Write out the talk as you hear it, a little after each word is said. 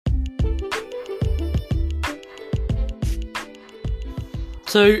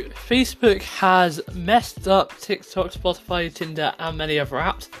So, Facebook has messed up TikTok, Spotify, Tinder, and many other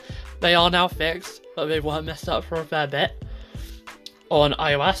apps. They are now fixed, but they were messed up for a fair bit. On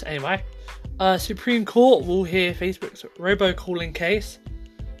iOS, anyway. Supreme Court will hear Facebook's robocalling case.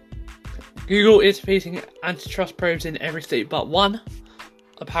 Google is facing antitrust probes in every state but one.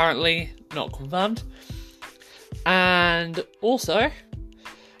 Apparently, not confirmed. And also,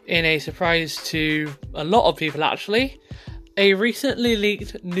 in a surprise to a lot of people actually, a recently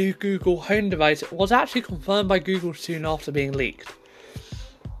leaked new Google Home device was actually confirmed by Google soon after being leaked.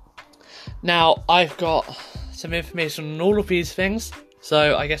 Now, I've got some information on all of these things,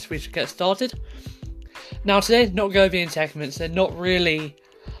 so I guess we should get started. Now, today's not going to be in segments. They're not really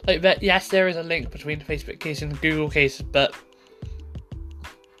yes, there is a link between the Facebook case and the Google case, but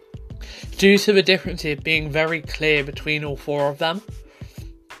due to the differences being very clear between all four of them,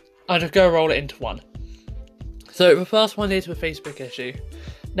 I'll just go roll it into one. So the first one is the Facebook issue.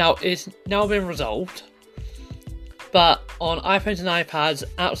 Now, it's now been resolved, but on iPhones and iPads,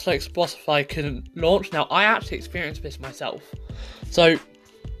 apps like Spotify couldn't launch. Now, I actually experienced this myself. So,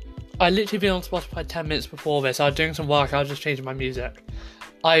 I literally been on Spotify 10 minutes before this. I was doing some work, I was just changing my music.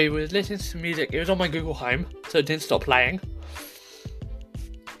 I was listening to some music, it was on my Google Home, so it didn't stop playing.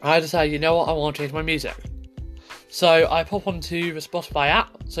 I decided, you know what, I want to change my music. So, I pop onto the Spotify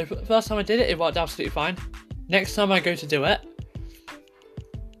app. So, for the first time I did it, it worked absolutely fine. Next time I go to do it,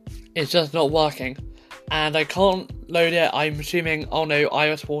 it's just not working. And I can't load it. I'm assuming, oh no,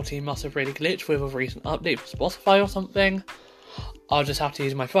 iOS 14 must have really glitched with a recent update for Spotify or something. I'll just have to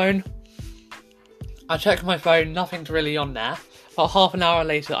use my phone. I check my phone, nothing's really on there. About half an hour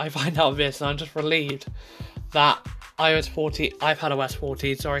later, I find out this, and I'm just relieved that iPadOS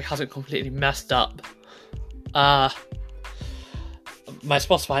 14, hasn't completely messed up my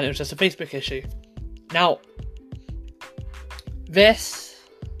Spotify, and it was just a Facebook issue. Now, this,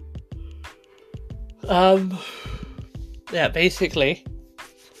 basically,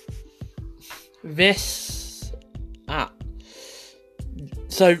 this app.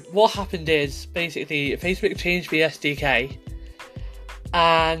 So what happened is, basically, Facebook changed the SDK,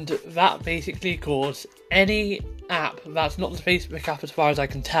 and that basically caused any app that's not the Facebook app, as far as I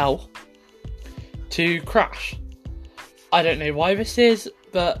can tell, to crash. I don't know why this is,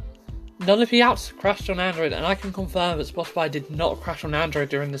 but none of the apps crashed on Android, and I can confirm that Spotify did not crash on Android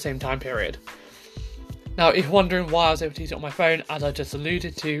during the same time period. Now, if you're wondering why I was able to use it on my phone, as I just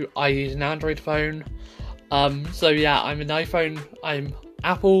alluded to, I use an Android phone. So yeah, I'm an iPhone, I'm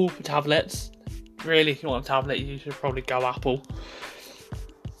Apple for tablets. Really, if you want a tablet, you should probably go Apple.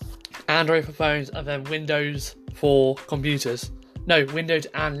 Android for phones, and then Windows for computers. No, Windows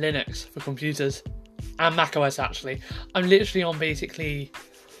and Linux for computers. And macOS, actually. I'm literally on basically,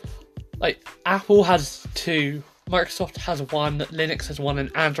 Apple has 2, Microsoft has 1, Linux has 1,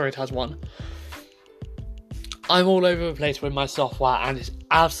 and Android has 1. I'm all over the place with my software, and it's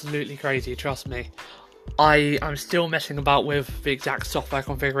absolutely crazy, trust me. I'm still messing about with the exact software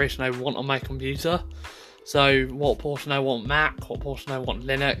configuration I want on my computer. So, what portion I want Mac, what portion I want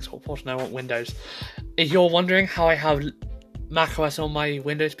Linux, what portion I want Windows. If you're wondering how I have macOS on my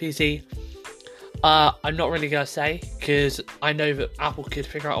Windows PC, I'm not really going to say, because I know that Apple could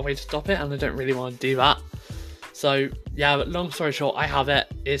figure out a way to stop it, and I don't really want to do that. So, yeah, but long story short, I have it.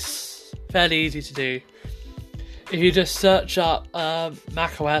 It's fairly easy to do. If you just search up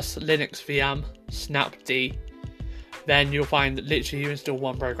macOS Linux VM snapd, then you'll find that literally you install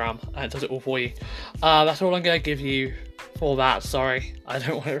one program and it does it all for you. That's all I'm going to give you for that. Sorry, I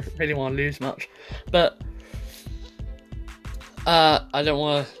don't really want to lose much, but I don't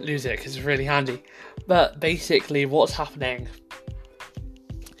want to lose it because it's really handy. But basically what's happening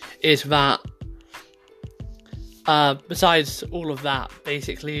is that besides all of that,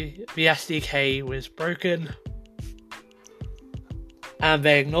 basically the SDK was broken, and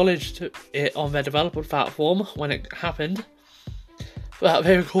they acknowledged it on their developer platform when it happened, but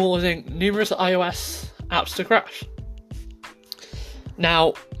they were causing numerous iOS apps to crash.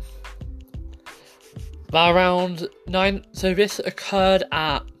 Now, by around 9, so this occurred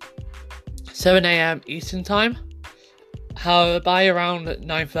at 7 a.m. Eastern Time. However, by around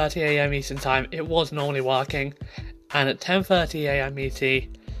 9:30 a.m. Eastern Time, it was normally working, and at 10:30 a.m. ET,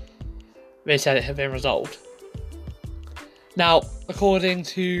 they said it had been resolved. Now, according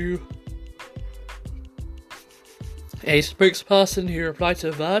to a spokesperson who replied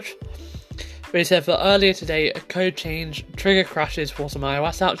to The Verge, they said that earlier today, a code change triggered crashes for some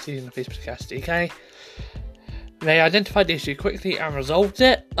iOS apps using the Facebook SDK. They identified the issue quickly and resolved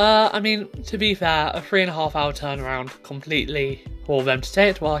it. To be fair, a 3.5 hour turnaround completely for them to say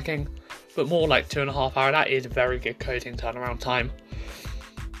it's working, but more like 2.5 hours. That is a very good coding turnaround time.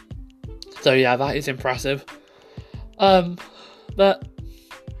 So yeah, that is impressive. But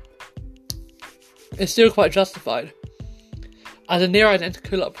it's still quite justified, as a near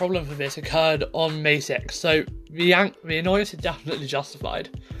identical problem for this occurred on May 6th, so the annoyance is definitely justified.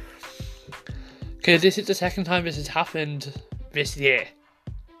 Because this is the second time this has happened this year.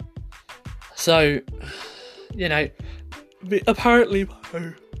 So, apparently,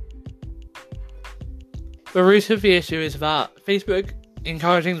 the root of the issue is that Facebook,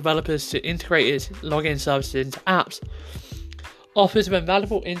 encouraging developers to integrate its login services into apps, offers them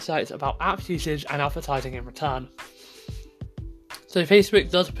valuable insights about app usage and advertising in return. So Facebook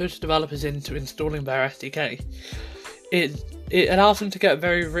does push developers into installing their SDK. It allows them to get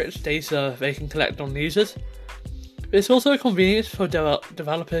very rich data they can collect on users. It's also a convenience for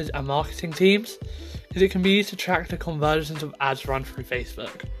developers and marketing teams, because it can be used to track the conversions of ads run through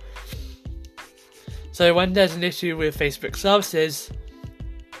Facebook. So when there's an issue with Facebook services,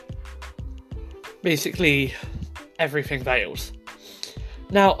 basically everything fails.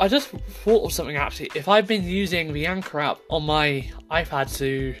 Now, I just thought of something actually. If I've been using the Anchor app on my iPad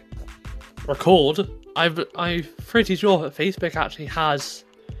to record, I'm pretty sure that Facebook actually has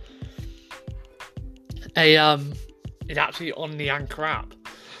it's actually on the Anchor app.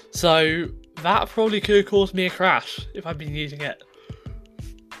 So that probably could have caused me a crash if I've been using it.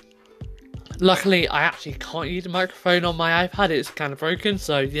 Luckily, I actually can't use the microphone on my iPad. It's kind of broken,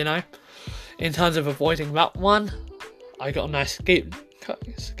 so, in terms of avoiding that one, I got a nice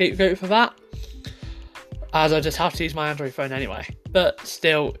scapegoat for that, as I just have to use my Android phone anyway. But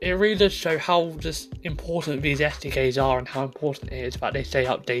still, it really does show how just important these SDKs are and how important it is that they stay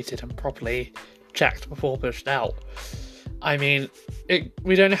updated and properly checked before pushed out. I mean,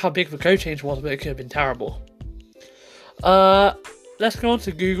 we don't know how big the code change was, but it could have been terrible. Let's go on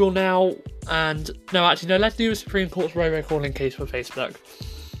to Google now, let's do the Supreme Court's robocalling case for Facebook.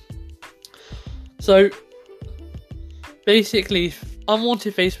 So, basically,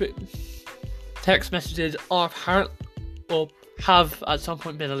 unwanted Facebook text messages are apparent or have at some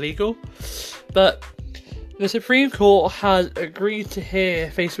point been illegal, but the Supreme Court has agreed to hear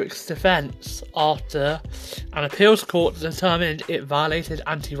Facebook's defence after an appeals court determined it violated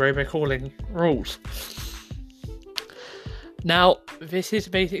anti-robocalling rules. Now, this is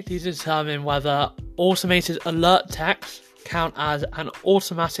basically to determine whether automated alert text count as an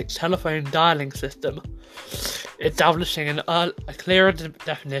automatic telephone dialing system, establishing a clearer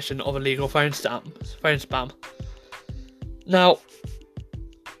definition of illegal phone spam. Now,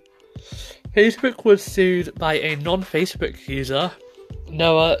 Facebook was sued by a non-Facebook user,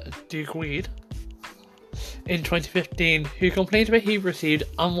 Noah Duguid, in 2015, who complained that he received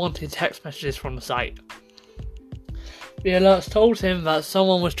unwanted text messages from the site. The alerts told him that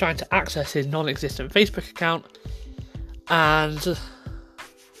someone was trying to access his non-existent Facebook account, and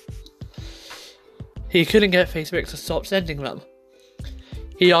he couldn't get Facebook to stop sending them.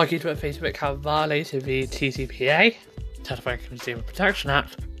 He argued that Facebook had violated the TCPA, Telephone Consumer Protection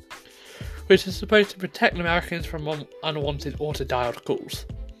Act, which is supposed to protect Americans from unwanted auto-dialed calls.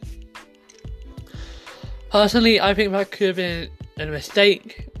 Personally, I think that could have been a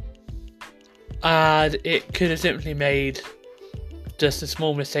mistake, and it could have simply made just a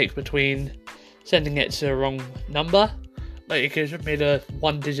small mistake between sending it to the wrong number. Like, it could have made a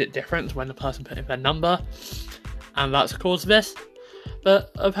one-digit difference when the person put in their number, and that's caused this.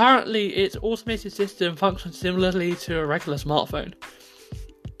 But apparently, its automated system functions similarly to a regular smartphone.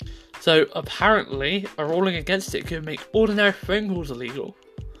 So apparently, a ruling against it could make ordinary phone calls illegal.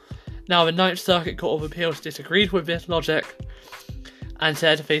 Now, the Ninth Circuit Court of Appeals disagreed with this logic and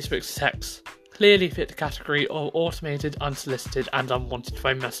said Facebook's texts clearly fit the category of automated, unsolicited, and unwanted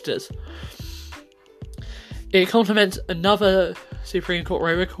phone messages. It complements another Supreme Court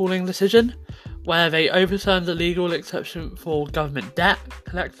robocalling decision, where they overturned the legal exception for government debt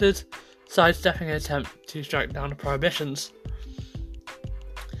collectors, sidestepping an attempt to strike down the prohibitions.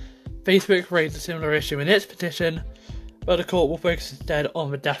 Facebook raised a similar issue in its petition, but the court will focus instead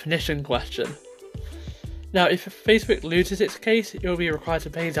on the definition question. Now, if Facebook loses its case, it will be required to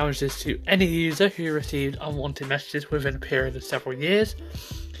pay damages to any user who received unwanted messages within a period of several years.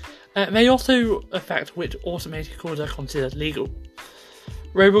 It may also affect which automated calls are considered legal.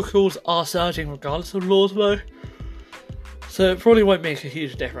 Robocalls are surging regardless of laws though, so it probably won't make a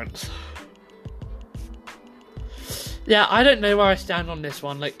huge difference. Yeah, I don't know where I stand on this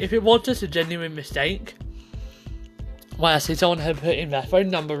one. Like, if it was just a genuine mistake, where say someone had put in their phone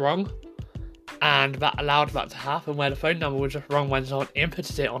number wrong, and that allowed that to happen, where the phone number was just wrong when someone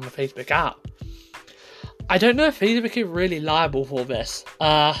inputted it on the Facebook app, I don't know if Facebook is really liable for this.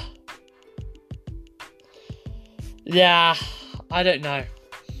 Yeah, I don't know.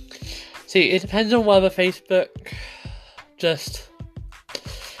 See, it depends on whether Facebook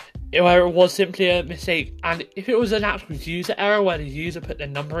whether it was simply a mistake, and if it was an actual user error where the user put their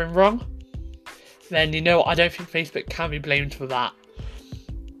number in wrong, then I don't think Facebook can be blamed for that.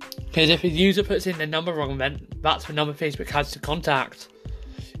 Because if a user puts in their number wrong, then that's the number Facebook has to contact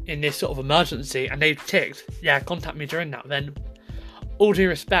in this sort of emergency, and they've ticked, yeah, contact me during that, then all due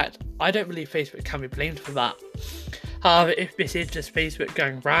respect, I don't believe Facebook can be blamed for that. However, if this is just Facebook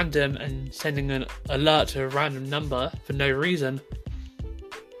going random and sending an alert to a random number for no reason,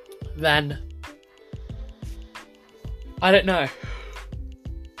 then I don't know.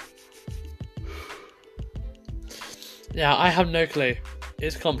 Yeah, I have no clue.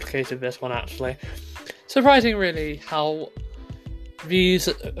 It's complicated, this one, actually. Surprising, really, how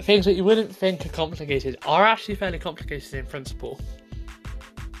these things that you wouldn't think are complicated are actually fairly complicated in principle.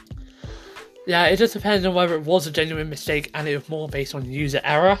 Yeah, it just depends on whether it was a genuine mistake and it was more based on user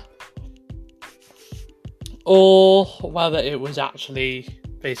error, or whether it was actually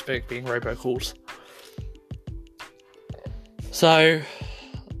Facebook being robocalls. So,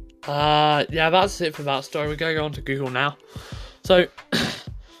 yeah, that's it for that story. We're going on to Google now. So,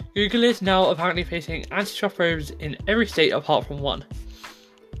 Google is now apparently facing antitrust probes in every state apart from one.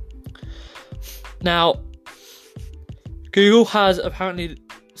 Now,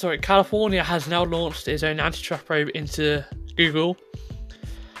 California has now launched its own antitrust probe into Google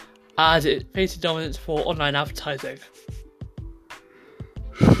as it faces dominance for online advertising.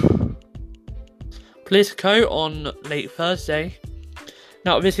 Politico on late Thursday.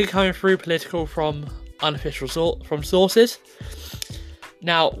 Now, this is coming through Politico from unofficial sources.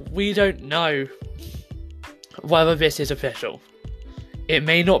 Now, we don't know whether this is official. It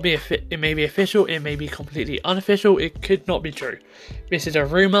may not be. It may be official. It may be completely unofficial. It could not be true. This is a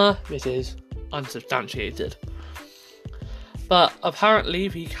rumor. This is unsubstantiated. But apparently,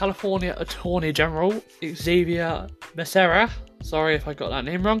 the California Attorney General Xavier Becerra, sorry if I got that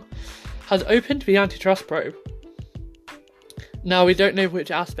name wrong, has opened the antitrust probe. Now, we don't know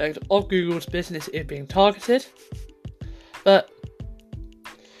which aspect of Google's business is being targeted, but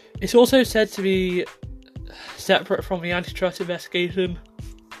it's also said to be separate from the antitrust investigation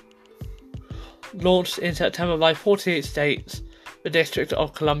launched in September by 48 states, the District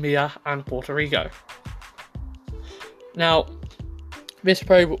of Columbia, and Puerto Rico. Now, this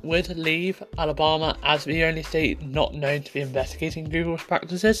probe would leave Alabama as the only state not known to be investigating Google's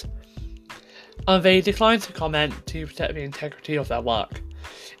practices, and they declined to comment to protect the integrity of their work.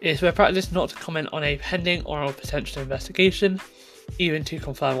 It is their practice not to comment on a pending or a potential investigation, even to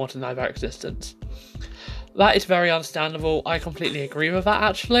confirm or deny their existence. That is very understandable. I completely agree with that,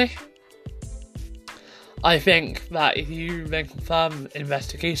 actually. I think that if you then confirm an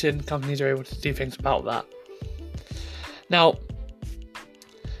investigation, companies are able to do things about that. Now,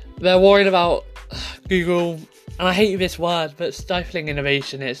 they're worried about Google, and I hate this word, but stifling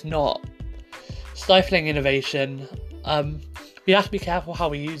innovation. It's not stifling innovation. We have to be careful how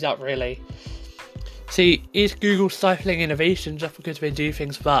we use that, really. See, is Google stifling innovation just because they do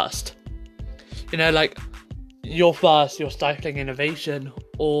things first? Like, you're first, you're stifling innovation,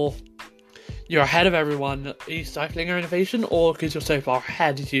 or you're ahead of everyone, are you stifling your innovation? Or because you're so far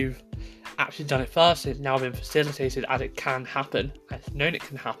ahead, you've actually done it first, it's now been facilitated as it can happen, I've known it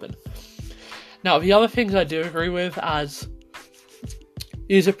can happen. Now, the other things I do agree with as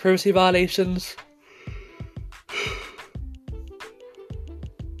user privacy violations,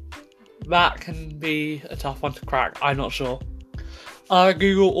 that can be a tough one to crack, I'm not sure.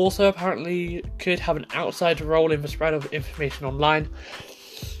 Google also apparently could have an outside role in the spread of information online.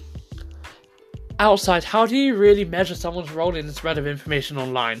 Outside, how do you really measure someone's role in the spread of information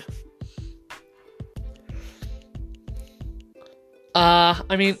online?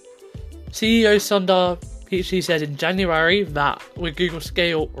 CEO Sundar Pichai said in January that with Google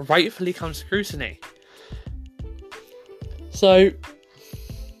scale rightfully comes scrutiny. So,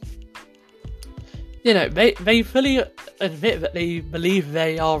 they fully admit that they believe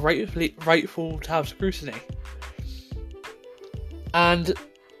they are rightful to have scrutiny. And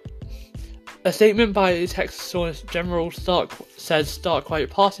a statement by its Texas Solicitor General says Stark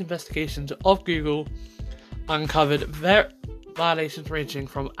past investigations of Google uncovered violations ranging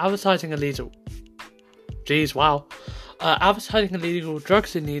from advertising illegal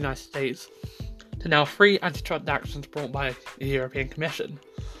drugs in the United States to now 3 antitrust actions brought by the European Commission.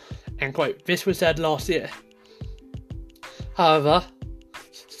 End quote. This was said last year. However,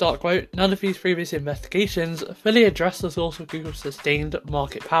 start quote, none of these previous investigations fully address the source of Google's sustained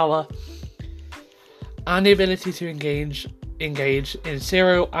market power and the ability to engage in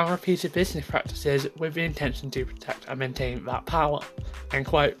serial and repeated business practices with the intention to protect and maintain that power. End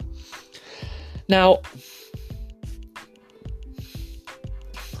quote. Now,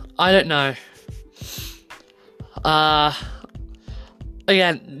 I don't know.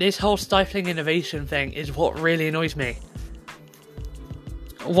 Again, this whole stifling innovation thing is what really annoys me.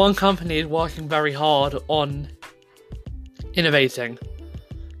 One company is working very hard on innovating.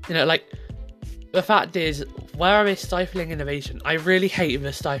 The fact is, where are they stifling innovation? I really hate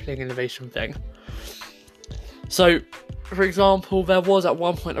the stifling innovation thing. So, for example, there was at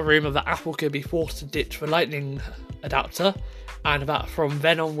one point a rumour that Apple could be forced to ditch the Lightning adapter, and that from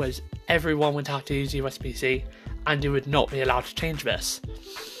then onwards, everyone would have to use USB-C, and you would not be allowed to change this.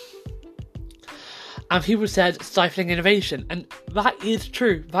 And people said stifling innovation, and that is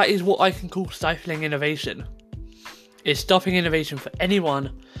true. That is what I can call stifling innovation. It's stopping innovation for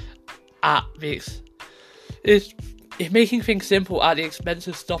anyone at the it's making things simple at the expense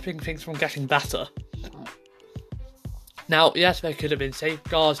of stopping things from getting better. Now, yes, there could have been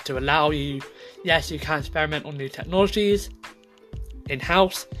safeguards to allow you. Yes, you can experiment on new technologies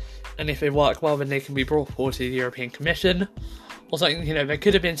in-house, and if they work well, then they can be brought forward to the European Commission or something. There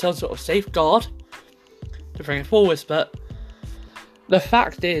could have been some sort of safeguard to bring it forwards, but the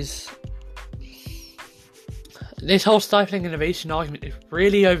fact is, this whole stifling innovation argument is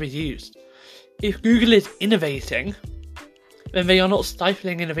really overused. If Google is innovating, then they are not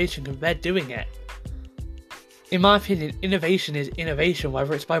stifling innovation because they're doing it. In my opinion, innovation is innovation,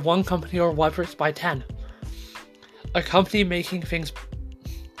 whether it's by one company or whether it's by 10. A company making things,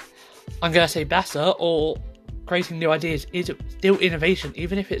 I'm going to say, better or creating new ideas is still innovation.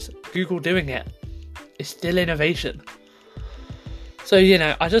 Even if it's Google doing it, it's still innovation. So,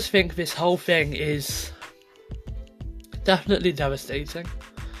 I just think this whole thing is definitely devastating.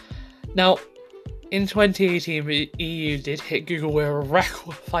 Now, in 2018, the EU did hit Google with a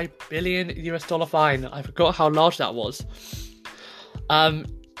record $5 billion fine. I forgot how large that was.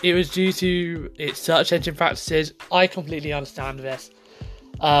 It was due to its search engine practices. I completely understand this.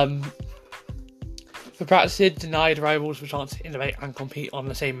 The practices denied rivals the chance to innovate and compete on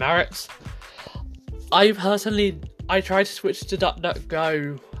the same merits. I tried to switch to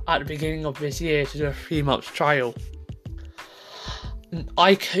DuckDuckGo at the beginning of this year to do a 3-month trial.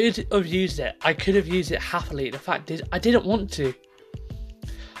 I could have used it. I could have used it happily. The fact is, I didn't want to.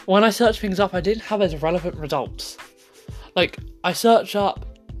 When I searched things up, I didn't have as relevant results. I search up...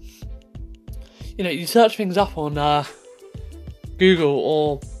 you search things up on Google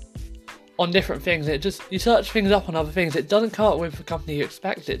or on different things. You search things up on other things. It doesn't come up with the company you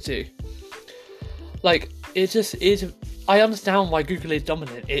expect it to. It just is... I understand why Google is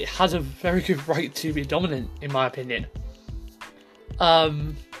dominant. It has a very good right to be dominant, in my opinion.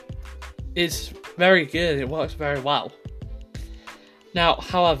 It's very good, it works very well. Now,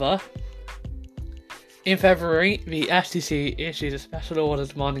 however, in February, the FTC issued a special order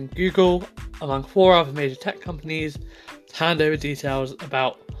demanding Google, among 4 other major tech companies, to hand over details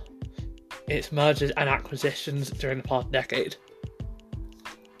about its mergers and acquisitions during the past decade.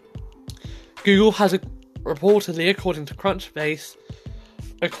 Google has reportedly, according to Crunchbase,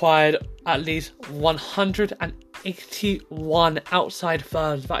 acquired at least 181 outside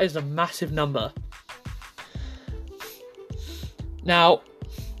firms. That is a massive number. Now,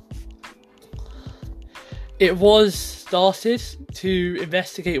 it was started to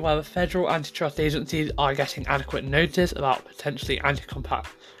investigate whether federal antitrust agencies are getting adequate notice about potentially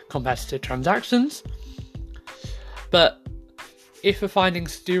anti-competitive transactions. But if the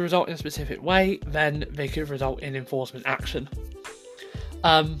findings do result in a specific way, then they could result in enforcement action.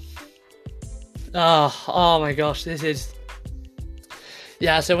 Oh my gosh, this is...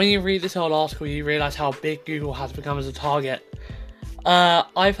 Yeah, so when you read this whole article, you realise how big Google has become as a target.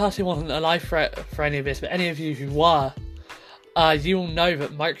 I personally wasn't a live threat for any of this, but any of you who were, you will know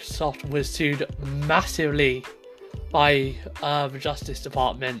that Microsoft was sued massively by the Justice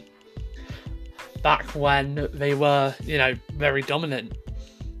Department back when they were, very dominant.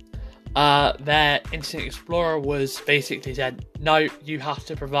 Their Internet Explorer was basically said, no, you have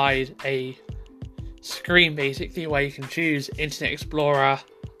to provide a screen basically where you can choose Internet Explorer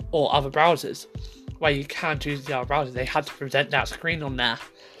or other browsers, where you can choose the other browsers. They had to present that screen on there.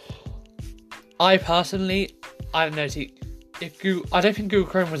 I personally, I don't know, I don't think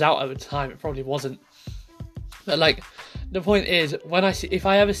Google Chrome was out at the time, it probably wasn't. But the point is, if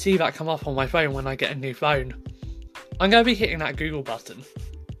I ever see that come up on my phone when I get a new phone, I'm going to be hitting that Google button.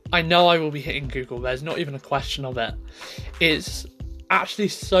 I know I will be hitting Google, there's not even a question of it. It's actually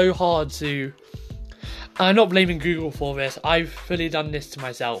so hard to... I'm not blaming Google for this, I've fully done this to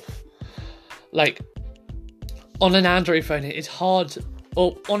myself. On an Android phone, it's hard,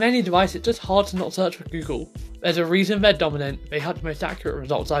 or on any device, it's just hard to not search for Google. There's a reason they're dominant, they have the most accurate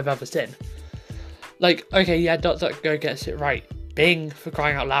results I've ever seen. Like, okay, yeah, DuckDuckGo gets it right. Bing, for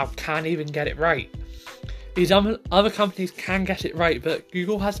crying out loud, can't even get it right. These other companies can get it right, but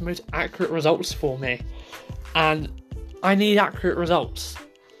Google has the most accurate results for me. And I need accurate results.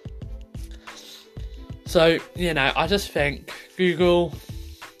 So, I just think, Google,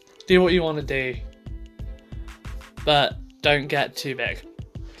 do what you want to do, but don't get too big.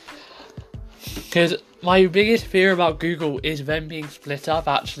 Because my biggest fear about Google is them being split up,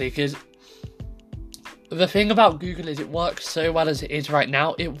 actually, because the thing about Google is it works so well as it is right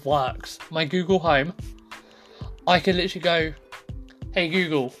now. It works. My Google Home, I can literally go, hey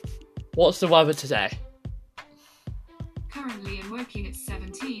Google, what's the weather today? Currently I'm working at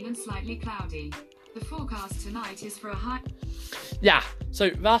 17 and slightly cloudy. The forecast tonight is for a high... Yeah, so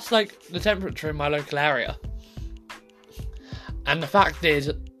that's like the temperature in my local area. And the fact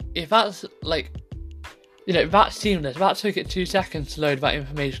is, if that's like, that's seamless, that took it 2 seconds to load that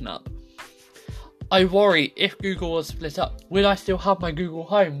information up. I worry if Google was split up, would I still have my Google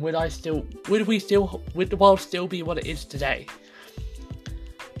Home? Would the world still be what it is today?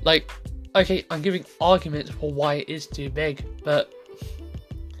 Like, okay, I'm giving arguments for why it is too big, but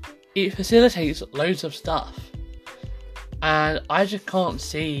it facilitates loads of stuff. And I just can't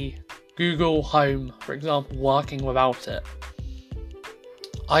see Google Home, for example, working without it.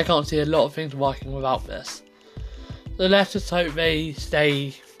 I can't see a lot of things working without this. So let's just hope they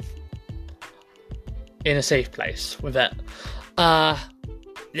stay in a safe place with it. Yeah,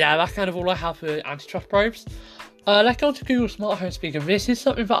 that's kind of all I have for antitrust probes. Let's go on to Google Smart Home Speaker. This is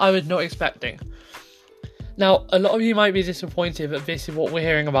something that I was not expecting. Now, a lot of you might be disappointed that this is what we're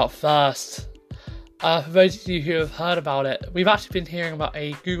hearing about first. For those of you who have heard about it, we've actually been hearing about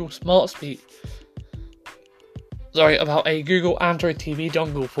a Google about a Google Android TV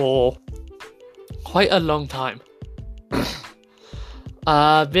dongle for quite a long time.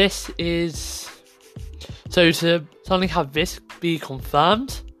 This is... So to suddenly have this be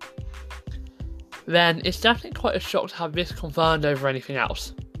confirmed, then it's definitely quite a shock to have this confirmed over anything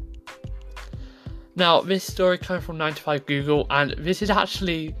else. Now, this story comes from 9to5 Google, and this is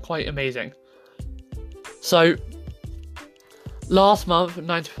actually quite amazing. So, last month,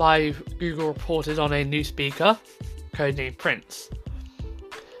 9to5 Google reported on a new speaker, codenamed Prince.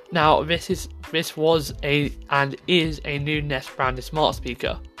 Now, this was and is a new Nest branded smart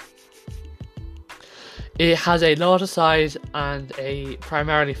speaker. It has a larger size and a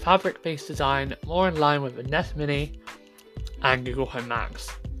primarily fabric-based design, more in line with the Nest Mini and Google Home Max.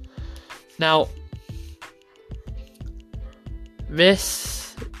 Now,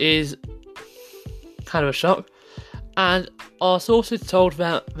 this is kind of a shock, and their sources told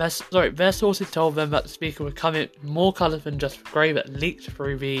them that the speaker would come in more colours than just grey that leaked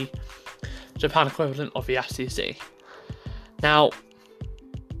through the Japan equivalent of the FCC. Now,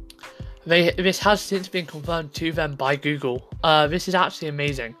 this has since been confirmed to them by Google. This is actually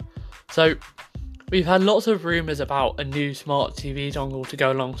amazing. So, we've had lots of rumours about a new smart TV dongle to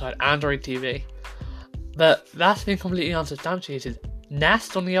go alongside Android TV, but that's been completely unsubstantiated.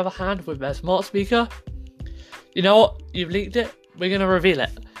 Nest, on the other hand, with their smart speaker, you know what? You've leaked it. We're going to reveal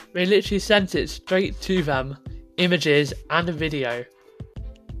it. They literally sent it straight to them, images and a video,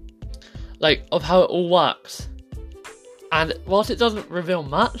 of how it all works. And whilst it doesn't reveal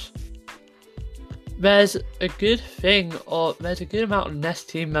much, there's a good amount of Nest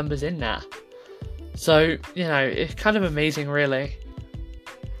team members in there. So, it's kind of amazing, really.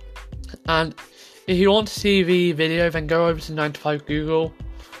 And if you want to see the video, then go over to 9to5 Google.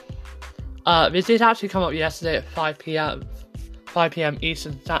 This did actually come up yesterday at 5 p.m.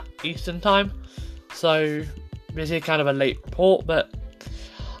 Eastern time. So, this is kind of a late report, but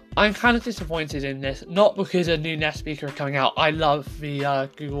I'm kind of disappointed in this. Not because a new Nest speaker is coming out. I love the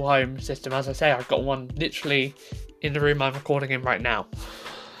Google Home system. As I say, I've got one literally in the room I'm recording in right now.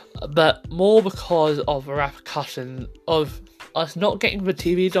 But more because of the repercussion of us not getting the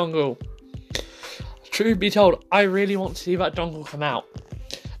TV dongle. Truth be told, I really want to see that dongle come out.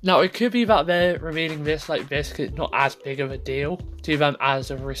 Now, it could be that they're revealing this like this because it's not as big of a deal to them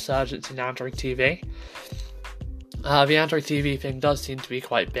as a resurgence in Android TV. The Android TV thing does seem to be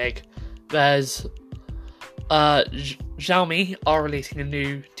quite big. There's Xiaomi are releasing a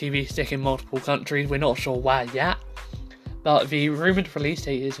new TV stick in multiple countries. We're not sure where yet, but the rumoured release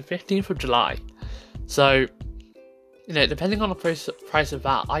date is the 15th of July. So, depending on the price of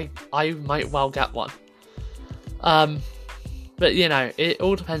that, I might well get one. But it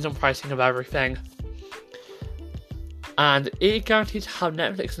all depends on pricing of everything. And it guarantees to have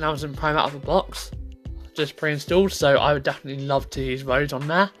Netflix and Amazon Prime out of the box, just pre-installed, so I would definitely love to use those on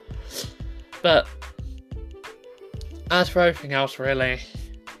there. But as for everything else, really,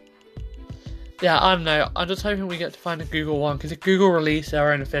 Yeah, I don't know. I'm just hoping we get to find a Google one, because if Google release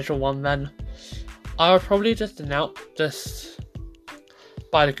their own official one, then I would probably just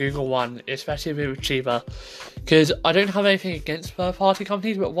buy the Google one, especially if it was cheaper. Because I don't have anything against third-party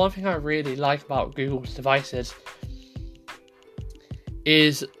companies, but one thing I really like about Google's devices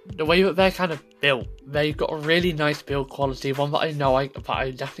is the way that they're kind of built. They've got a really nice build quality, one that I know that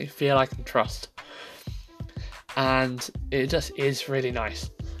I definitely feel I can trust. And it just is really nice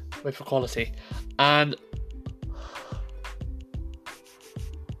with the quality. And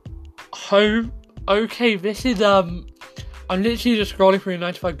okay, this is I'm literally just scrolling through the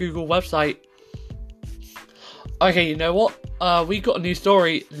 9to5 Google website. Okay, you know what? We got a new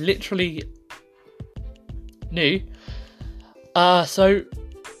story, literally new. So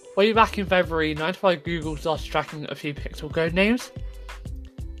way back in February, 9to5 Google started tracking a few Pixel code names,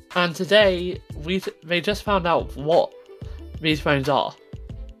 and today they just found out what these phones are.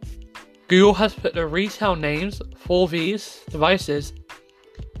 Google has put the retail names for these devices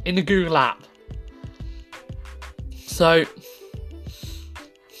in the Google app. So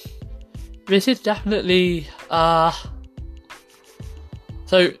this is definitely so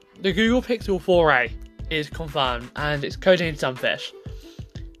the Google Pixel 4a is confirmed, and it's codenamed Sunfish.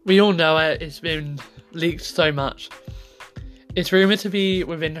 We all know it, it's been leaked so much. It's rumoured to be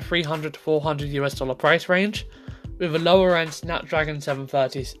within the $300 to $400 price range, with a lower end Snapdragon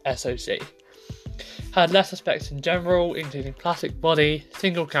 730 SoC. Had lesser specs in general, including plastic body,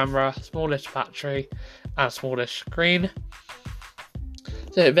 single camera, smallish battery, and smallish screen.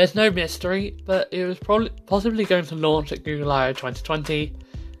 So there's no mystery, but it was possibly going to launch at Google I/O 2020,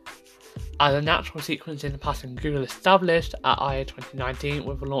 as a natural sequence in the pattern Google established at I/O 2019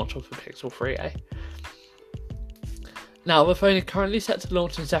 with the launch of the Pixel 3a. Now, the phone is currently set to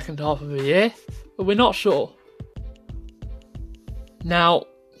launch in the second half of the year, but we're not sure. Now,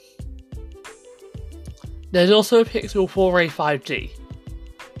 there's also a Pixel 4a 5G.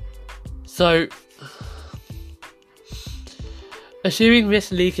 So, assuming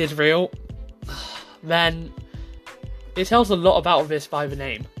this leak is real, then it tells a lot about this by the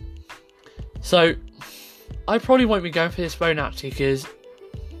name. So, I probably won't be going for this phone actually, because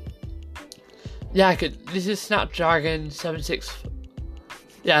this is Snapdragon 76.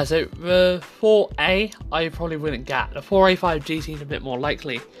 Yeah, so the 4A I probably wouldn't get. The 4A 5G seems a bit more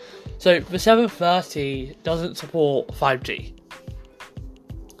likely. So the 730 doesn't support 5G.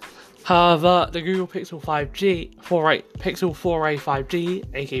 However, the Google Pixel 4a 5G,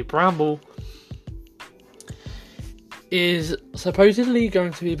 aka Bramble, is supposedly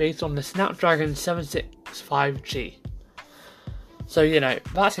going to be based on the Snapdragon 765 5G. So,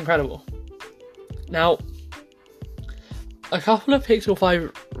 that's incredible. Now, a couple of Pixel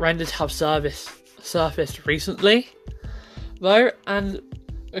 5 renders have surfaced recently, though, and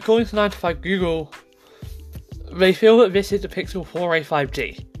according to 9to5 Google, they feel that this is the Pixel 4a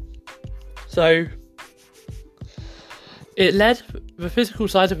 5G. So, the physical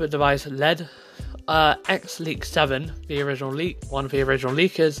size of the device led XLeak7, one of the original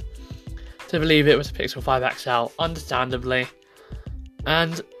leakers, to believe it was a Pixel 5 XL, understandably.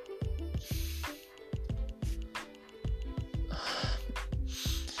 And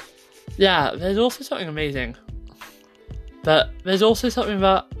yeah, there's also something amazing. But there's also a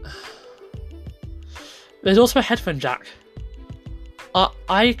headphone jack.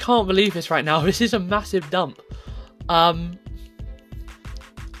 I can't believe this right now. This is a massive dump.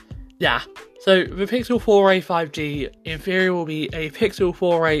 Yeah. So the Pixel 4a 5G in theory will be a Pixel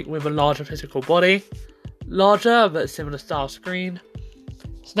 4a with a larger physical body, larger but similar style screen,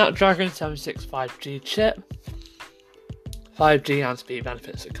 Snapdragon 765 5G chip, 5G and speed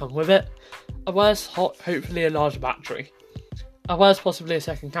benefits that come with it, as well as hopefully a larger battery, as well as possibly a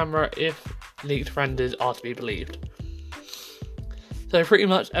second camera if leaked renders are to be believed. So pretty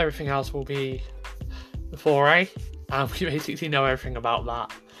much everything else will be the 4A, and we basically know everything about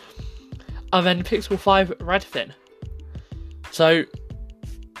that. And then Pixel 5 Redfin. So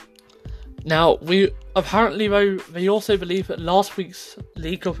now they also believe that last week's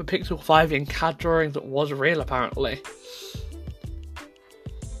leak of the Pixel 5 in CAD drawings was real, apparently.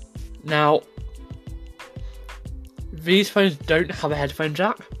 Now, these phones don't have a headphone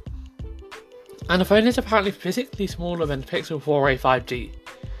jack, and the phone is apparently physically smaller than the Pixel 4a 5G.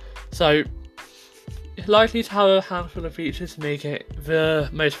 So, it's likely to have a handful of features to make it the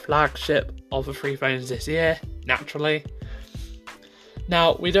most flagship of the three phones this year, naturally.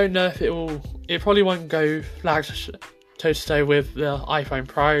 Now, we don't know if it probably won't go toe-to-toe with the iPhone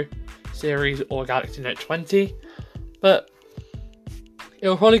Pro series or Galaxy Note 20, but it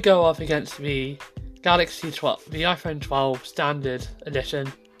will probably go up against the Galaxy 12, the iPhone 12 Standard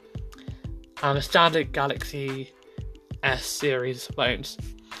Edition, and the standard Galaxy S series phones.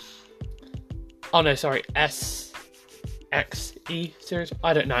 Oh no, sorry, SXE series?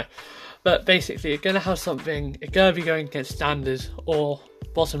 I don't know. But basically, it's going to have something, it's going to be going against standard or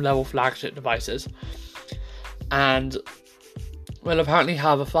bottom level flagship devices. And will apparently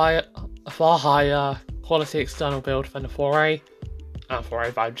have a far higher quality external build than the 4A and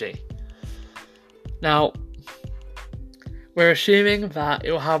 4A 5G. Now, we're assuming that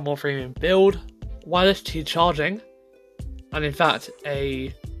it will have more premium build, wireless Qi charging, and in fact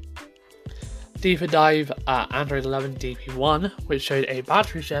a deeper dive at Android 11 DP1, which showed a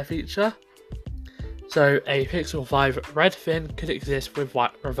battery share feature. So a Pixel 5 Redfin could exist with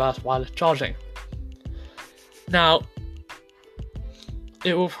reverse wireless charging. Now,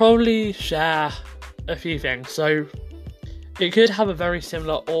 it will probably share a few things. So it could have a very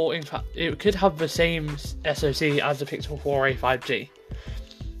similar, or in fact, it could have the same SoC as the Pixel 4a 5G.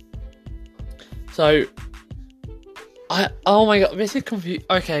 So, oh my god, this is confusing.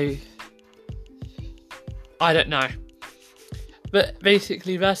 Okay, I don't know. But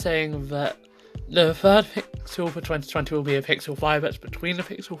basically, they're saying that the third Pixel for 2020 will be a Pixel 5 that's between the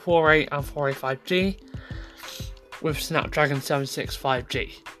Pixel 4a and 4a 5G with Snapdragon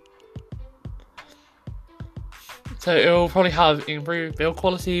 765G. So it will probably have improved build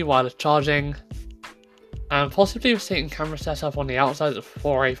quality, wireless charging, and possibly the same camera setup on the outside of the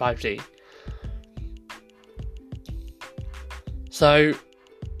 4a 5G. So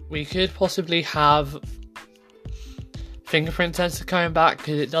we could possibly have fingerprint sensor coming back,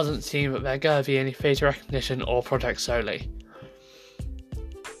 because it doesn't seem that there's going to be any face recognition or Project Soli.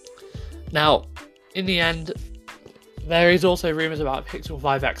 Now, in the end, there is also rumours about Pixel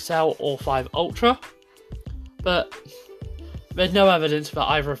 5 XL or 5 Ultra, but there's no evidence that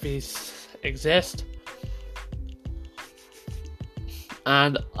either of these exist.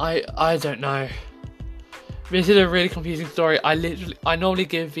 And I don't know. This is a really confusing story. I normally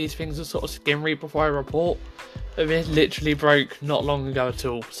give these things a sort of skim read before I report, but this literally broke not long ago at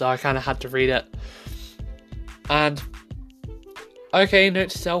all, so I kind of had to read it. And okay, note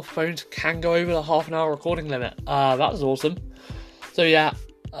to self, phones can go over the half-an-hour recording limit. That's awesome. So yeah,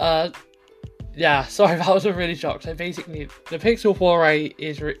 sorry, that was a really shock. So basically, the Pixel 4a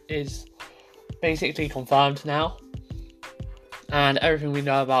is basically confirmed now, and everything we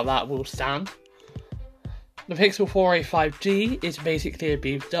know about that will stand. The Pixel 4a 5G is basically a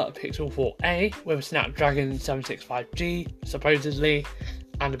beefed up Pixel 4a with a Snapdragon 765G, supposedly,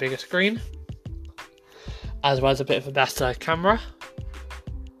 and a bigger screen, as well as a bit of a better camera.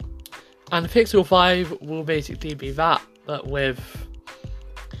 And the Pixel 5 will basically be that, but with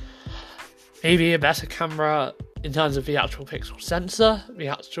maybe a better camera in terms of the actual pixel sensor, the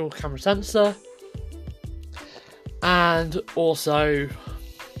actual camera sensor, and also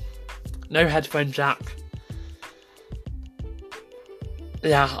no headphone jack.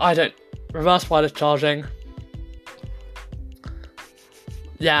 Yeah, reverse wireless charging.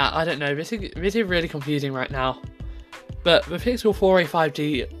 Yeah, I don't know, this is really confusing right now. But the Pixel 4a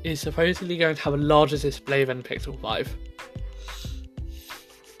 5G is supposedly going to have a larger display than the Pixel 5.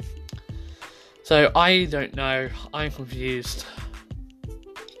 So I don't know, I'm confused.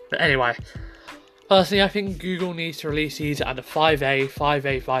 But anyway, personally I think Google needs to release these at the 5a,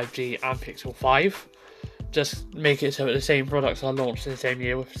 5G and Pixel 5. Just make it so that the same products are launched in the same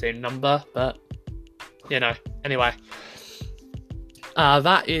year with the same number, but, you know, anyway.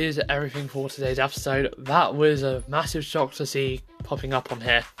 That is everything for today's episode. That was a massive shock to see popping up on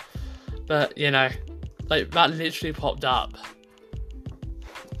here. But, you know, like, that literally popped up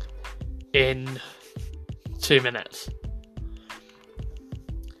in 2 minutes.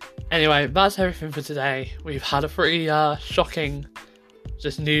 Anyway, that's everything for today. We've had a pretty shocking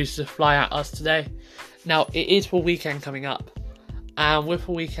just news to fly at us today. Now, it is for weekend coming up, and with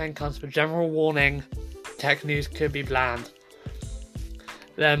the weekend comes the general warning, tech news could be bland.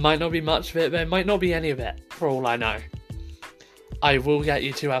 There might not be much of it, there might not be any of it, for all I know. I will get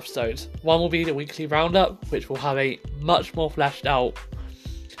you 2 episodes. One will be the weekly roundup, which will have a much more fleshed out,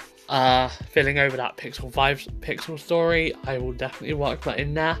 filling over that Pixel 5 Pixel story. I will definitely work that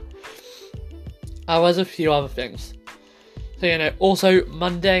in there. There's a few other things. So, you know, also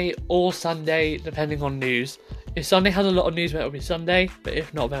Monday or Sunday, depending on news. If Sunday has a lot of news, then it'll be Sunday, but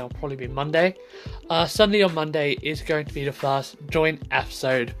if not, then it'll probably be Monday. Sunday or Monday is going to be the first joint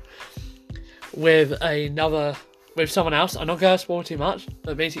episode with someone else. I'm not going to spoil too much,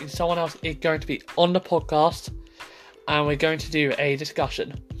 but basically someone else is going to be on the podcast, and we're going to do a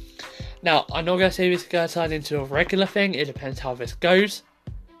discussion. Now, I'm not going to say this is going to turn into a regular thing, it depends how this goes,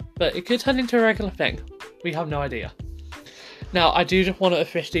 but it could turn into a regular thing. We have no idea. Now, I do just want to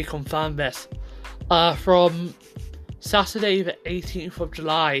officially confirm this. From Saturday the 18th of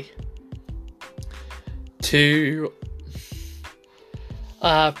July to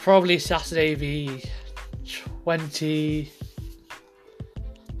probably Saturday the 25th,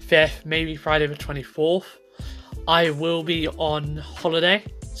 maybe Friday the 24th, I will be on holiday,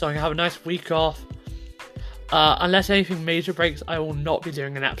 so I'm going to have a nice week off. Unless anything major breaks, I will not be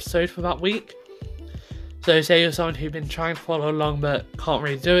doing an episode for that week. So say you're someone who's been trying to follow along but can't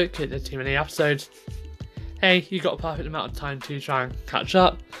really do it because there's too many episodes, hey, you got a perfect amount of time to try and catch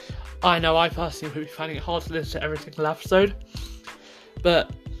up. I know I personally would be finding it hard to listen to every single episode,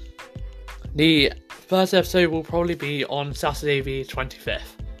 but the first episode will probably be on Saturday the 25th.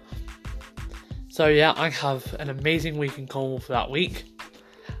 So yeah, I have an amazing week in Cornwall for that week,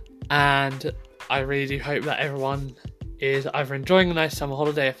 and I really do hope that everyone is either enjoying a nice summer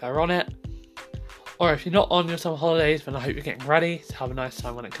holiday if they're on it, or if you're not on your summer holidays, then I hope you're getting ready to have a nice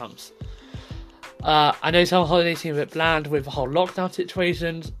time when it comes. I know summer holidays seem a bit bland with the whole lockdown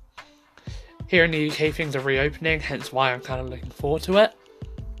situations. Here in the UK, things are reopening, hence why I'm kind of looking forward to it.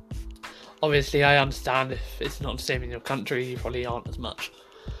 Obviously, I understand if it's not the same in your country, you probably aren't as much.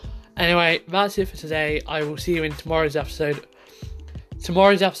 Anyway, that's it for today. I will see you in tomorrow's episode.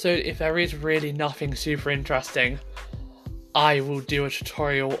 Tomorrow's episode, if there is really nothing super interesting, I will do a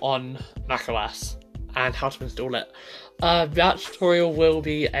tutorial on macOS and how to install it. That tutorial will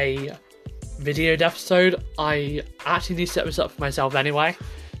be a videoed episode. I actually need to set this up for myself anyway,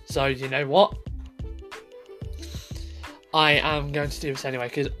 so you know what? I am going to do this anyway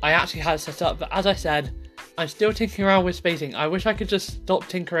because I actually had it set up, but as I said, I'm still tinkering around with spacing. I wish I could just stop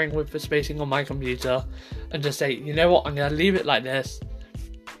tinkering with the spacing on my computer and just say, you know what, I'm going to leave it like this.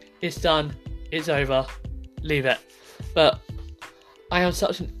 It's done, it's over, leave it. But I am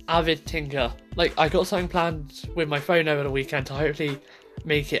such an avid tinker. Like, I got something planned with my phone over the weekend to hopefully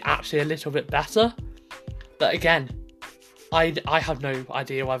make it actually a little bit better. But again, I have no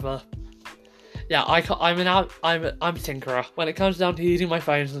idea whether... Yeah, I'm a tinkerer. When it comes down to using my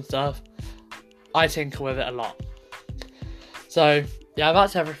phones and stuff, I tinker with it a lot. So, yeah,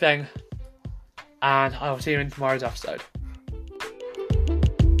 that's everything. And I will see you in tomorrow's episode.